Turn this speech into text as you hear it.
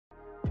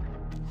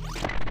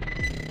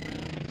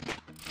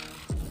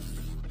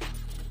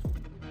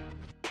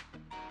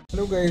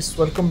Hello guys,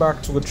 welcome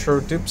back to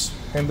Guitar Tips.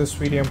 In this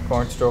video I'm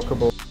going to talk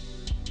about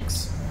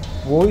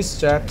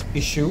voice chat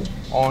issue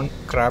on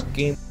crab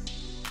game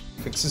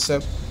fixes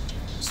up.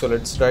 So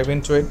let's dive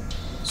into it.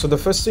 So the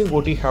first thing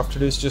what you have to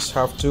do is just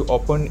have to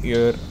open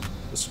your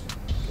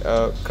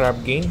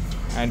crab game,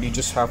 and you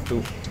just have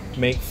to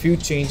make few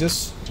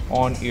changes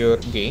on your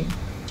game.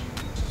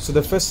 So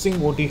the first thing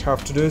what you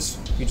have to do is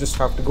you just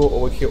have to go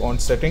over here on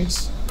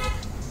settings.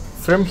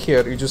 From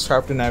here you just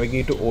have to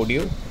navigate to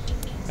audio,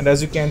 and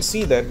as you can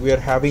see that we are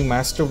having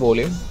master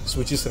volume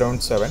which is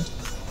around 7,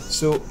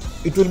 so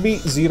it will be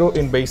 0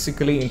 in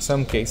basically in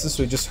some cases,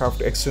 so you just have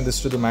to extend this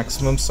to the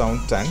maximum sound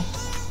 10,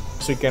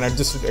 so you can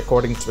adjust it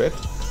according to it.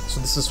 So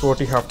this is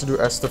what you have to do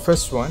as the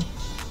first one.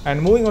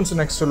 And moving on to the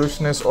next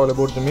solution is all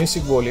about the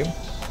music volume.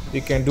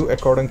 You can do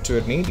according to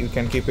your need, you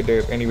can keep it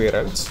anywhere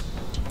else.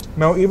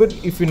 Now even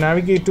if you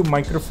navigate to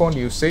microphone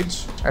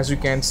usage, as you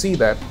can see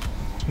that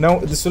now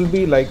this will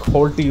be like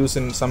hold to use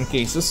in some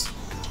cases.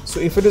 So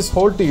if it is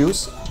hold to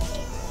use,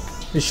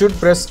 you should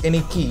press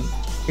any key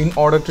in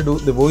order to do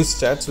the voice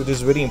chats, which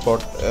is very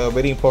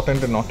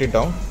important to note it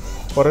down,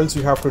 or else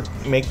you have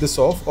to make this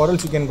off, or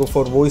else you can go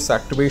for voice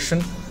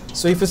activation.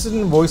 So if it's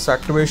in voice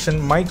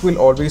activation, mic will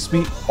always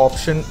be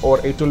option,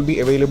 or it will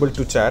be available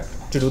to chat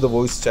to do the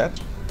voice chat.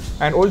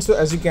 And also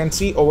as you can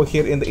see over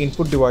here in the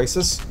input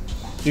devices,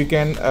 you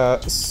can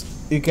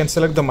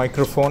select the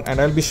microphone,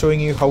 and I'll be showing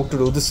you how to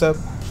do this up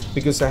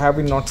because I have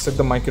not set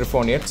the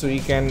microphone yet. So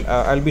you can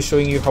I'll be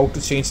showing you how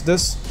to change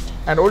this.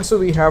 And also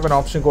we have an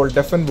option called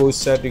deafen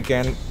voice chat. You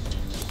can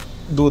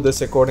do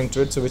this according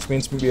to it, so which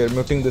means we are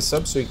muting this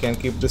up, so you can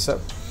keep this up.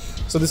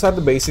 So these are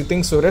the basic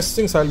things. So rest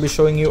things I'll be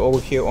showing you over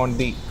here on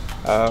the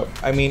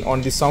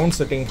on the sound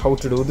setting, how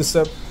to do this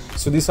up.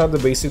 So these are the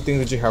basic things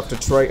that you have to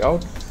try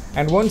out,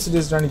 and once it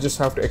is done you just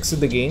have to exit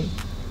the game,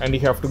 and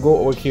you have to go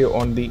over here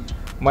on the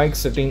mic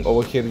setting.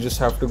 Over here you just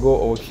have to go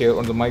over here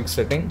on the mic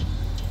setting.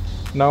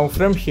 Now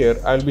from here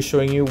I'll be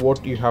showing you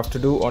what you have to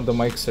do on the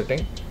mic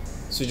setting.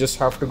 So you just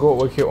have to go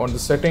over here on the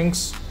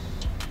settings.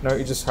 Now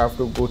you just have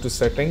to go to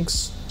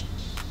settings.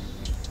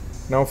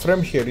 Now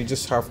from here you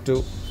just have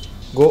to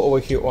go over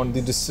here on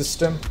the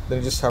system, then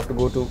you just have to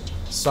go to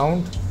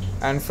sound,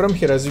 and from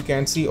here as you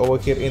can see over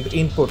here in the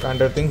input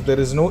under things, there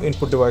is no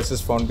input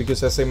devices found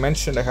because as I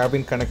mentioned I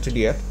haven't connected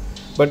yet.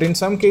 But in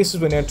some cases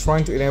when you're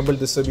trying to enable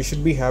this, you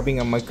should be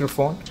having a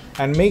microphone,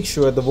 and make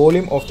sure the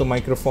volume of the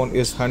microphone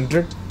is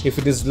 100. If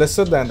it is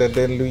lesser than that,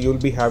 then you'll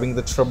be having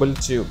the trouble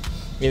to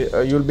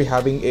you'll be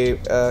having a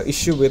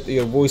issue with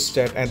your voice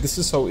chat, and this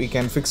is how you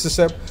can fix this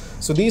up.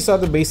 So these are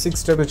the basic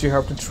steps that you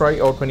have to try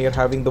out when you're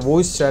having the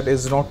voice chat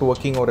is not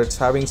working, or it's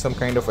having some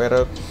kind of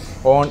error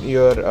on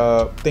your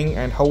thing,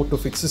 and how to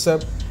fix this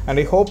up. And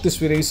I hope this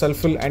video is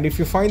helpful, and if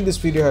you find this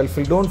video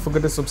helpful, don't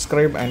forget to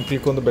subscribe and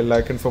click on the bell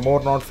icon for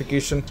more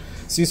notification.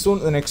 See you soon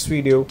in the next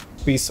video.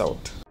 Peace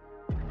out.